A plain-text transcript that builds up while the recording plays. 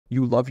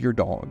You love your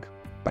dog,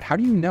 but how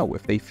do you know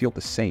if they feel the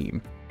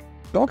same?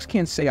 Dogs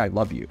can't say I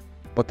love you,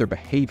 but their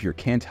behavior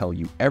can tell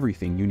you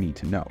everything you need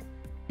to know,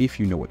 if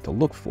you know what to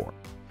look for.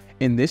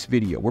 In this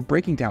video, we're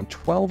breaking down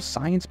 12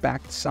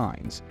 science-backed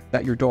signs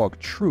that your dog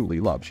truly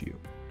loves you.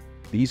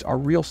 These are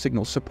real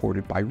signals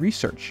supported by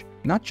research,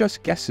 not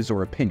just guesses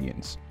or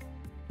opinions.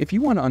 If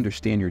you want to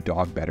understand your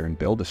dog better and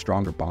build a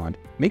stronger bond,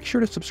 make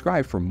sure to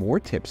subscribe for more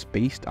tips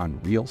based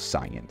on real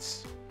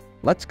science.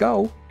 Let's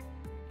go!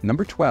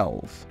 Number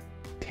 12.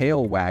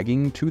 Tail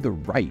wagging to the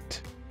right.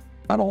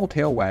 Not all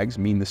tail wags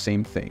mean the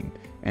same thing,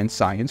 and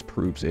science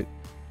proves it.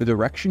 The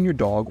direction your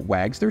dog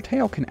wags their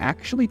tail can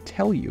actually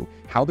tell you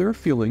how they're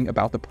feeling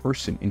about the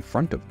person in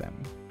front of them.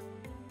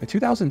 A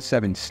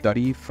 2007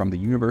 study from the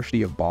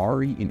University of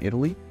Bari in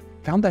Italy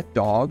found that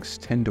dogs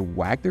tend to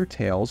wag their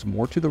tails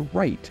more to the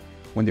right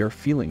when they're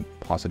feeling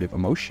positive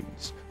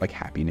emotions, like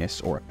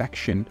happiness or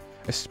affection,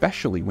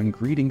 especially when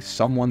greeting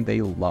someone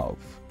they love.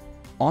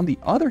 On the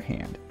other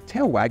hand,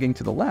 tail wagging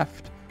to the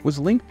left was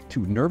linked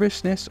to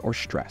nervousness or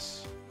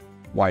stress.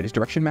 Why does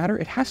direction matter?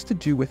 It has to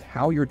do with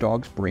how your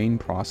dog's brain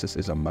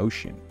processes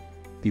emotion.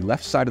 The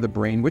left side of the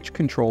brain, which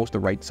controls the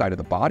right side of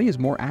the body, is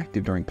more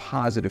active during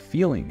positive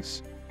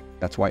feelings.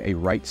 That's why a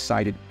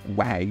right-sided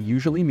wag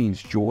usually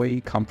means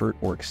joy, comfort,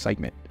 or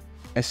excitement,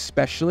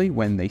 especially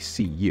when they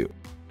see you.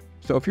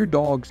 So if your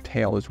dog's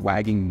tail is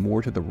wagging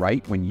more to the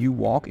right when you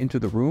walk into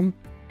the room,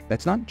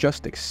 that's not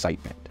just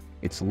excitement.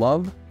 It's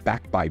love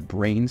backed by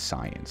brain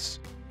science.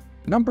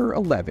 Number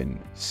 11.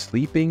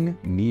 Sleeping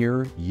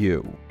near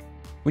you.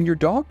 When your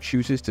dog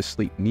chooses to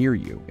sleep near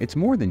you, it's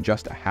more than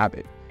just a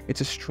habit.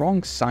 It's a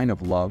strong sign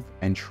of love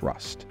and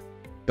trust.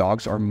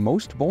 Dogs are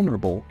most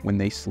vulnerable when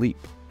they sleep,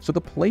 so the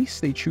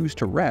place they choose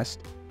to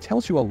rest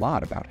tells you a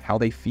lot about how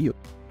they feel.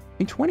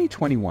 A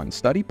 2021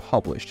 study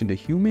published in the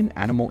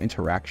Human-Animal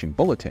Interaction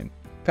Bulletin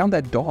found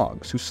that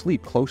dogs who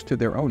sleep close to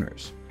their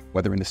owners,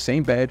 whether in the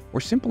same bed or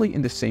simply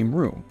in the same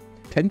room,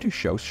 tend to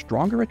show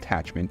stronger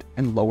attachment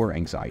and lower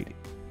anxiety.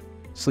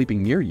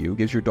 Sleeping near you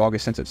gives your dog a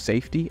sense of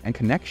safety and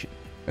connection,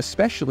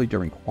 especially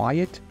during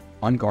quiet,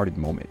 unguarded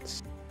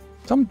moments.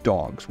 Some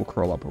dogs will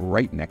curl up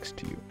right next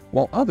to you,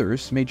 while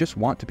others may just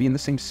want to be in the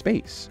same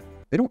space.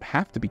 They don't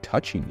have to be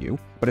touching you,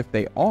 but if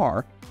they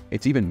are,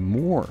 it's even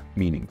more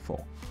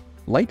meaningful.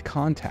 Light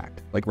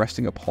contact, like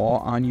resting a paw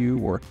on you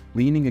or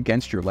leaning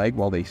against your leg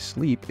while they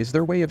sleep, is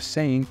their way of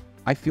saying,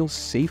 I feel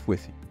safe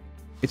with you.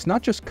 It's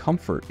not just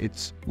comfort,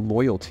 it's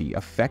loyalty,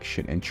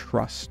 affection, and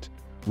trust,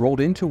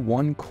 rolled into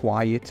one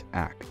quiet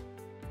act.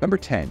 Number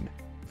 10.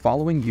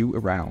 Following you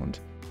around.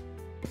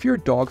 If your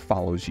dog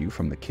follows you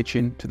from the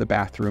kitchen to the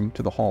bathroom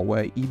to the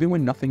hallway, even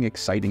when nothing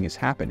exciting is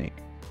happening,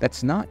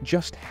 that's not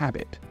just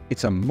habit,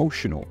 it's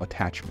emotional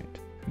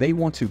attachment. They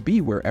want to be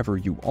wherever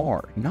you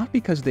are, not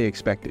because they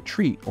expect a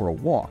treat or a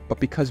walk, but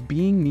because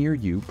being near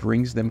you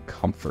brings them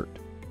comfort.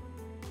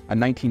 A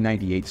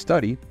 1998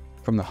 study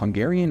from the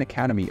Hungarian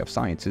Academy of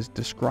Sciences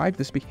described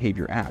this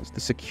behavior as the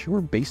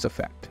secure base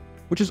effect,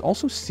 which is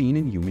also seen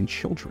in human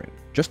children.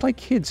 Just like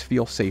kids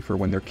feel safer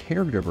when their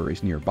caregiver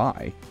is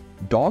nearby,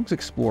 dogs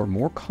explore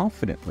more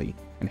confidently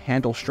and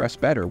handle stress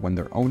better when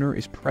their owner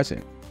is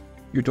present.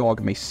 Your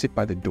dog may sit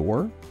by the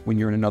door when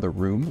you're in another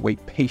room,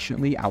 wait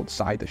patiently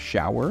outside the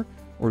shower,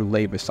 or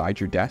lay beside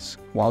your desk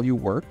while you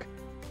work.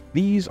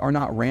 These are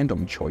not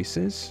random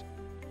choices.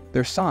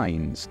 They're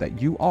signs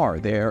that you are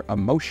their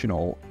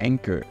emotional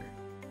anchor.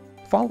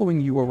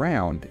 Following you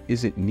around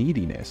isn't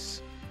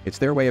neediness. It's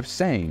their way of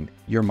saying,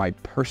 you're my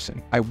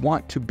person. I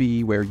want to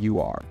be where you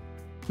are.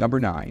 Number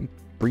 9.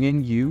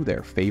 Bringing you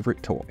their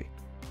favorite toy.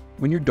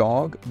 When your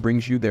dog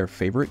brings you their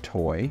favorite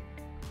toy,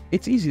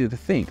 it's easy to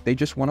think they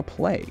just want to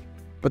play.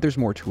 But there's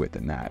more to it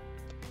than that.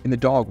 In the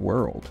dog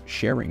world,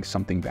 sharing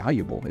something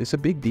valuable is a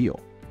big deal.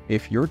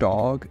 If your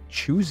dog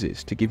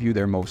chooses to give you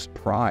their most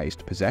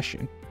prized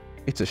possession,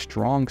 it's a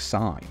strong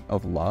sign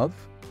of love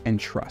and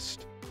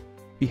trust.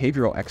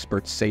 Behavioral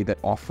experts say that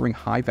offering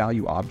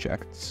high-value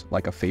objects,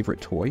 like a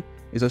favorite toy,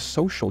 is a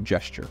social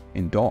gesture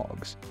in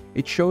dogs.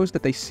 It shows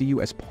that they see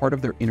you as part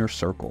of their inner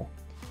circle.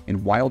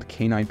 In wild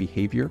canine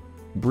behavior,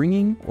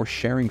 bringing or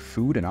sharing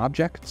food and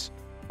objects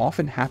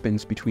often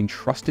happens between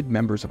trusted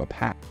members of a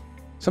pack.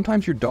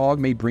 Sometimes your dog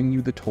may bring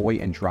you the toy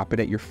and drop it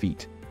at your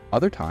feet.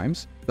 Other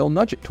times, they'll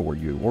nudge it toward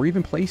you or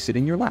even place it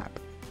in your lap.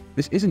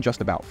 This isn't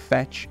just about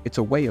fetch, it's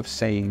a way of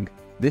saying,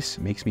 this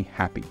makes me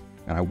happy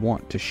and I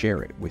want to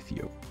share it with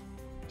you.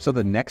 So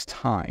the next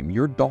time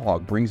your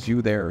dog brings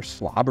you their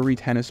slobbery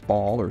tennis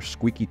ball or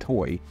squeaky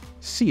toy,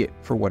 see it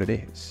for what it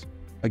is.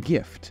 A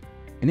gift,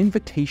 an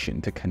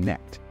invitation to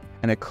connect,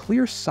 and a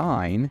clear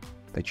sign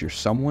that you're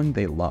someone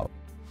they love.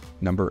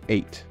 Number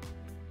 8.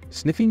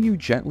 Sniffing you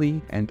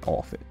gently and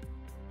often.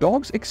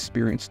 Dogs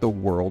experience the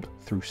world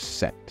through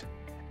scent,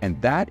 and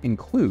that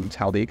includes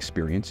how they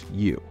experience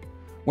you.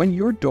 When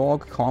your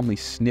dog calmly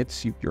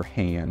sniffs your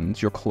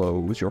hands, your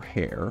clothes, your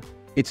hair,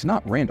 it's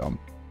not random,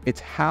 it's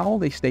how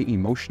they stay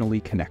emotionally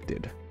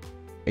connected.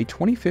 A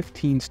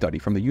 2015 study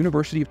from the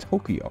University of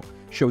Tokyo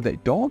showed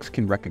that dogs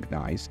can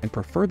recognize and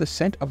prefer the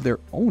scent of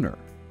their owner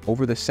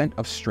over the scent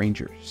of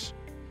strangers.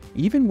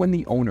 Even when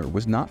the owner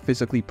was not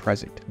physically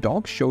present,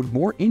 dogs showed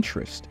more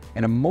interest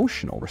and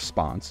emotional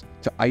response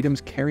to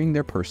items carrying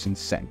their person's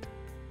scent.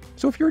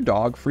 So if your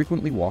dog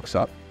frequently walks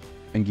up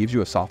and gives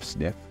you a soft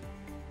sniff,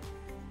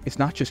 it's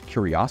not just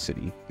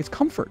curiosity, it's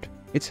comfort.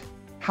 It's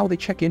how they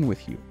check in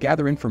with you,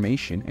 gather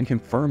information, and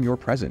confirm your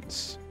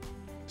presence.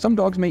 Some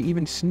dogs may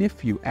even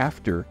sniff you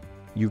after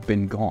you've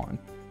been gone,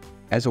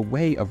 as a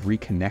way of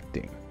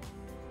reconnecting.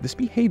 This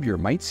behavior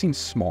might seem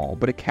small,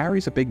 but it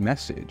carries a big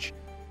message.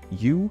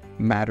 You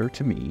matter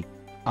to me.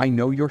 I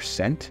know your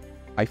scent.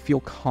 I feel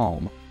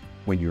calm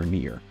when you're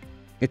near.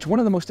 It's one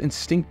of the most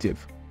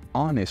instinctive,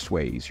 honest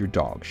ways your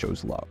dog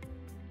shows love.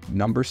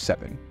 Number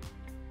 7,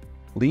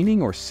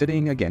 leaning or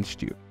sitting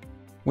against you.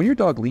 When your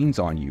dog leans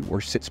on you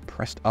or sits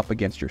pressed up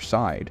against your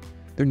side,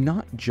 they're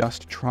not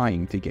just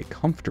trying to get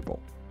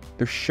comfortable.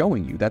 They're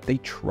showing you that they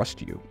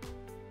trust you.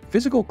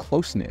 Physical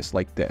closeness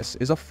like this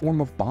is a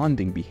form of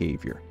bonding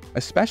behavior,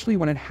 especially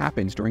when it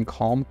happens during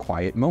calm,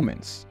 quiet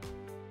moments.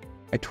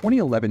 A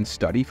 2011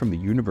 study from the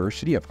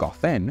University of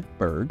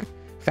Gothenburg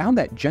found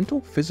that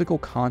gentle physical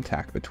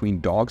contact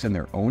between dogs and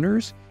their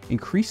owners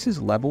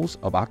increases levels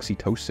of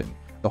oxytocin,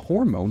 the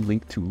hormone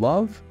linked to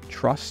love,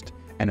 trust,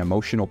 and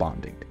emotional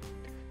bonding.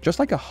 Just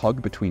like a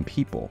hug between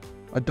people,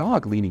 a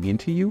dog leaning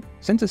into you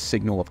sends a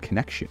signal of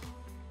connection.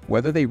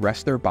 Whether they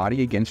rest their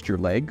body against your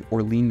leg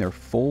or lean their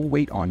full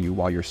weight on you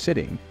while you're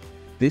sitting,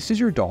 this is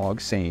your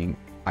dog saying,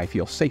 I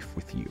feel safe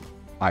with you.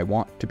 I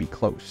want to be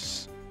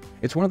close.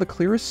 It's one of the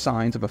clearest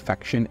signs of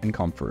affection and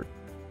comfort.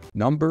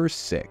 Number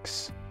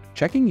 6,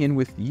 checking in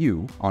with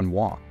you on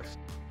walks.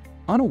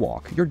 On a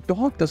walk, your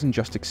dog doesn't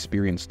just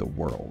experience the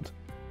world.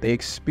 They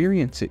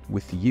experience it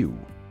with you.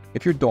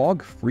 If your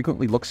dog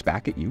frequently looks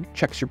back at you,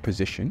 checks your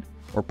position,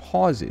 or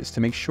pauses to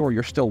make sure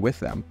you're still with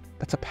them,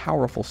 that's a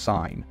powerful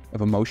sign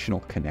of emotional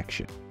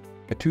connection.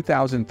 A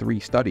 2003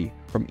 study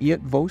from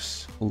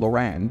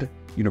Eötvös-Loránd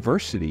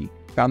University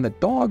found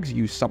that dogs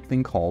use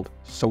something called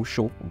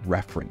social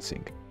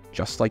referencing,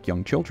 just like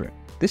young children.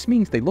 This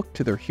means they look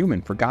to their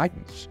human for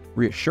guidance,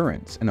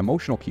 reassurance, and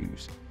emotional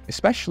cues,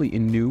 especially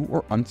in new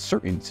or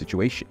uncertain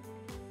situations.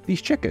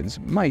 These check-ins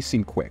might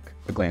seem quick,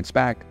 a glance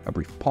back, a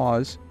brief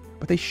pause,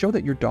 but they show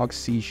that your dog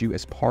sees you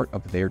as part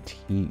of their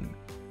team.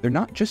 They're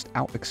not just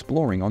out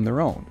exploring on their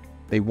own.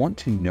 They want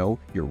to know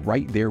you're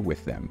right there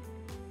with them.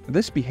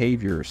 This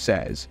behavior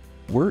says,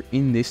 we're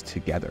in this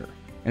together,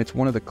 and it's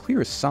one of the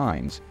clearest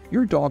signs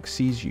your dog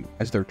sees you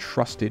as their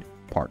trusted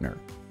partner.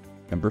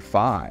 Number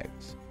 5,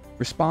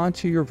 respond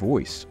to your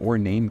voice or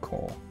name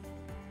call.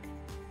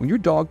 When your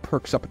dog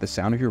perks up at the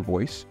sound of your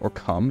voice or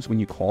comes when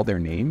you call their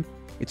name,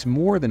 it's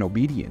more than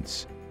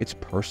obedience, it's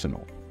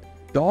personal.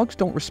 Dogs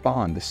don't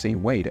respond the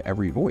same way to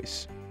every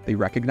voice. They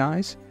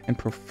recognize and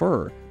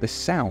prefer the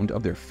sound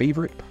of their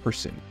favorite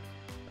person.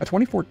 A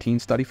 2014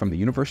 study from the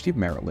University of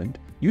Maryland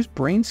used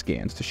brain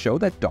scans to show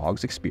that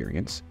dogs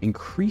experience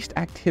increased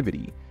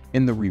activity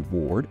in the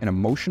reward and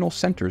emotional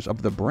centers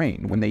of the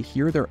brain when they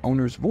hear their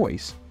owner's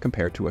voice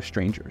compared to a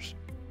stranger's.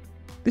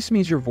 This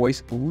means your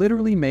voice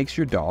literally makes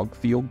your dog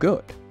feel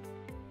good.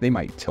 They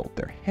might tilt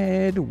their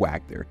head,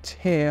 wag their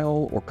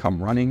tail, or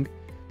come running.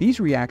 These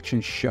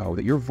reactions show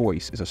that your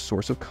voice is a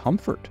source of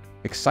comfort,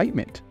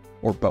 excitement,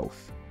 or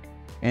both.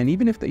 And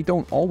even if they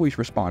don't always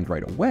respond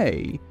right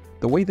away,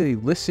 the way they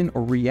listen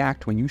or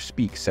react when you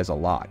speak says a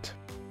lot.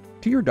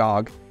 To your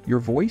dog, your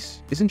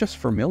voice isn't just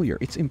familiar,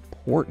 it's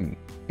important.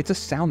 It's a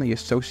sound they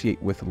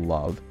associate with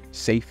love,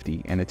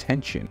 safety, and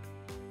attention.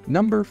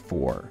 Number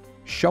 4,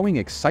 showing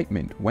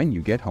excitement when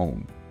you get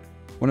home.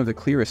 One of the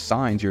clearest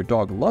signs your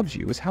dog loves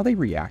you is how they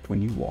react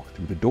when you walk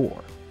through the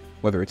door.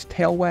 Whether it's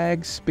tail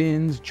wags,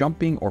 spins,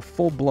 jumping, or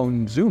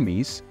full-blown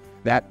zoomies,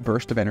 that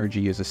burst of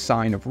energy is a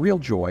sign of real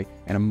joy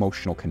and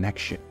emotional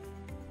connection.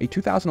 A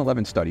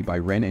 2011 study by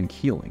Wren and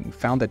Keeling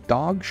found that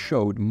dogs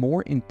showed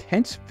more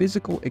intense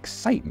physical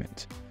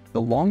excitement the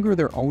longer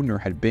their owner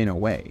had been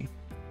away.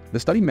 The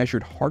study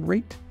measured heart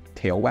rate,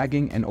 tail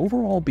wagging, and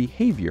overall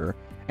behavior,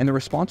 and the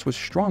response was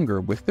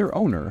stronger with their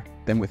owner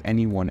than with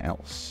anyone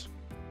else.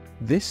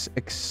 This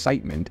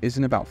excitement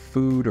isn't about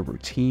food or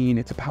routine,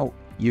 it's about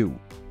you.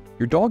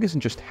 Your dog isn't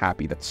just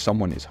happy that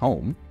someone is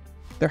home,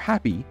 they're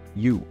happy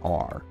you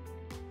are.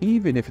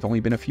 Even if it's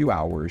only been a few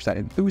hours, that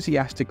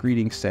enthusiastic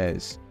greeting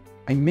says,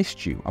 I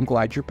missed you, I'm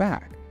glad you're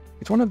back.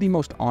 It's one of the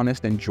most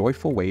honest and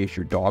joyful ways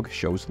your dog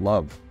shows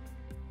love.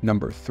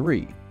 Number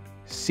 3,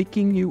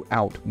 seeking you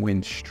out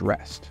when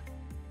stressed.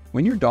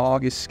 When your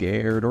dog is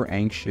scared or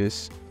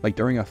anxious, like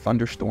during a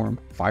thunderstorm,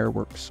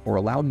 fireworks, or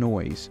a loud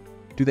noise,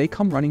 do they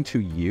come running to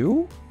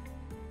you?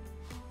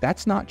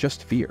 That's not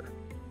just fear.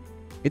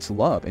 It's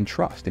love and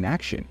trust in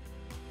action.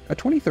 A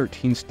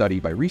 2013 study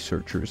by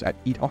researchers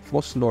at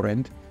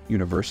Eötvös-Loránd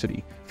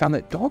University found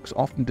that dogs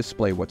often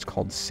display what's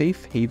called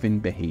safe haven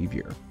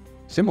behavior.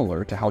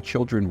 Similar to how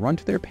children run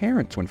to their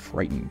parents when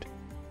frightened,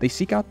 they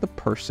seek out the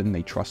person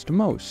they trust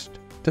most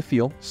to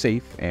feel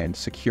safe and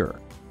secure.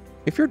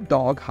 If your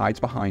dog hides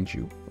behind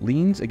you,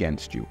 leans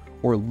against you,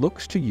 or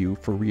looks to you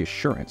for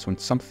reassurance when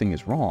something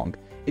is wrong,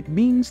 it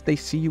means they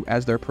see you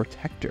as their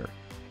protector.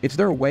 It's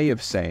their way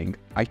of saying,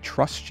 I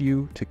trust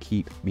you to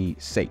keep me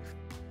safe.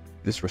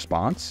 This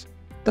response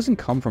doesn't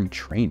come from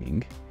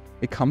training.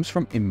 It comes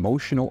from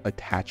emotional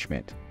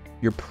attachment.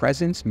 Your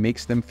presence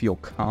makes them feel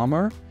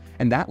calmer,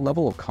 and that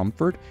level of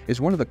comfort is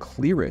one of the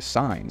clearest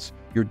signs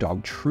your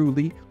dog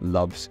truly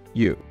loves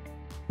you.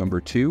 Number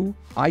 2,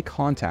 eye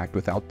contact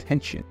without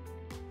tension.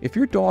 If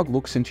your dog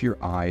looks into your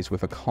eyes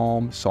with a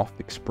calm, soft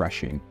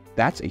expression,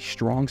 that's a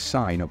strong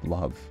sign of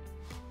love.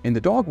 In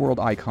the dog world,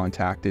 eye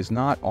contact is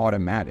not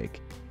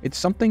automatic. It's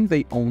something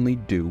they only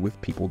do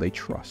with people they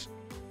trust.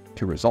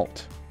 To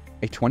result,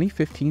 a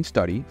 2015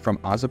 study from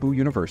Azabu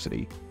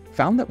University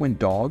found that when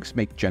dogs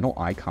make gentle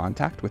eye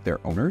contact with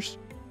their owners,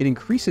 it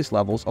increases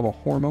levels of a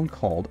hormone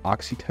called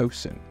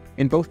oxytocin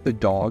in both the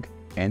dog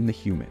and the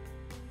human.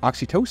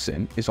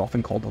 Oxytocin is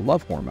often called the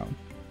love hormone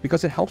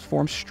because it helps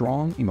form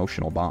strong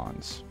emotional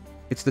bonds.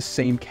 It's the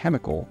same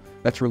chemical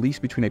that's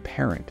released between a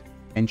parent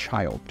and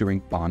child during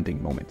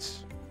bonding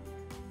moments.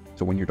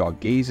 So when your dog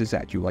gazes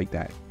at you like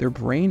that, their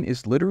brain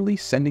is literally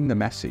sending the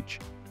message,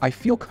 I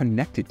feel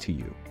connected to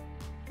you.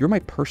 You're my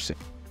person.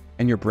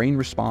 And your brain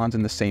responds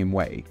in the same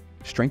way,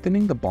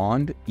 strengthening the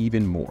bond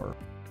even more.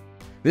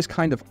 This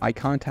kind of eye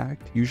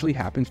contact usually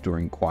happens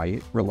during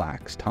quiet,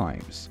 relaxed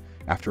times,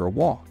 after a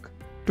walk,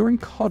 during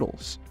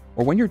cuddles,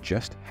 or when you're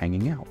just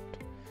hanging out.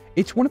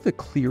 It's one of the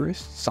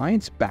clearest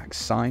science-backed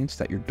signs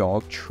that your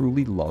dog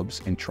truly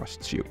loves and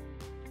trusts you.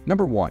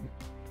 Number 1.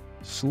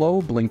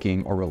 Slow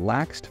blinking or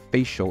relaxed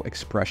facial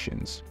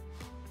expressions.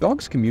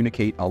 Dogs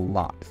communicate a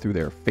lot through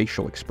their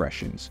facial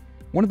expressions.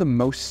 One of the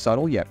most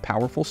subtle yet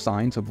powerful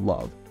signs of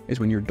love is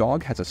when your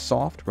dog has a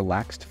soft,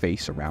 relaxed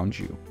face around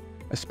you,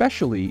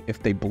 especially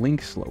if they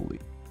blink slowly.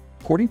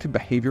 According to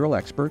behavioral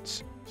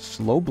experts,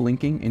 slow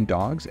blinking in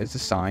dogs is a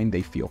sign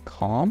they feel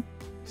calm,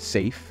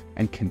 safe,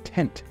 and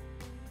content.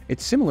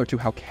 It's similar to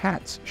how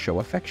cats show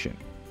affection.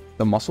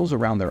 The muscles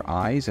around their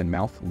eyes and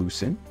mouth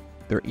loosen,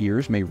 their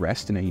ears may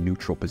rest in a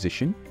neutral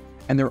position,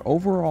 and their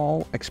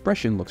overall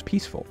expression looks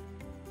peaceful.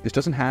 This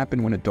doesn't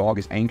happen when a dog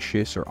is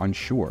anxious or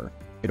unsure.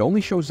 It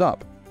only shows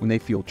up when they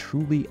feel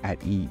truly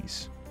at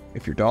ease.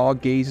 If your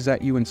dog gazes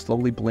at you and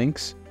slowly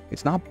blinks,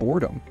 it's not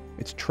boredom,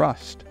 it's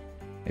trust.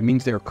 It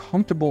means they're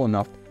comfortable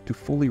enough to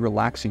fully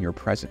relax in your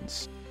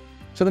presence.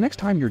 So the next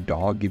time your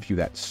dog gives you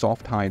that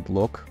soft-eyed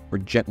look or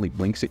gently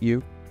blinks at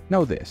you,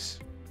 know this.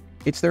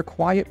 It's their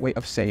quiet way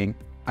of saying,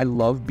 I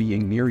love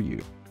being near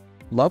you.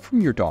 Love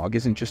from your dog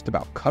isn't just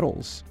about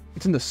cuddles.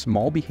 It's in the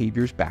small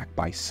behaviors backed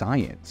by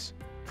science.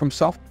 From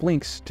soft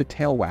blinks to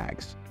tail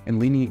wags and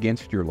leaning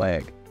against your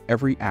leg,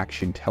 every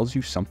action tells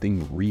you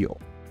something real.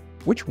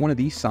 Which one of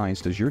these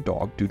signs does your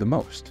dog do the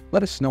most?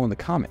 Let us know in the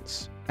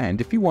comments. And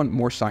if you want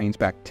more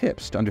science-backed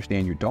tips to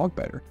understand your dog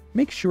better,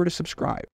 make sure to subscribe.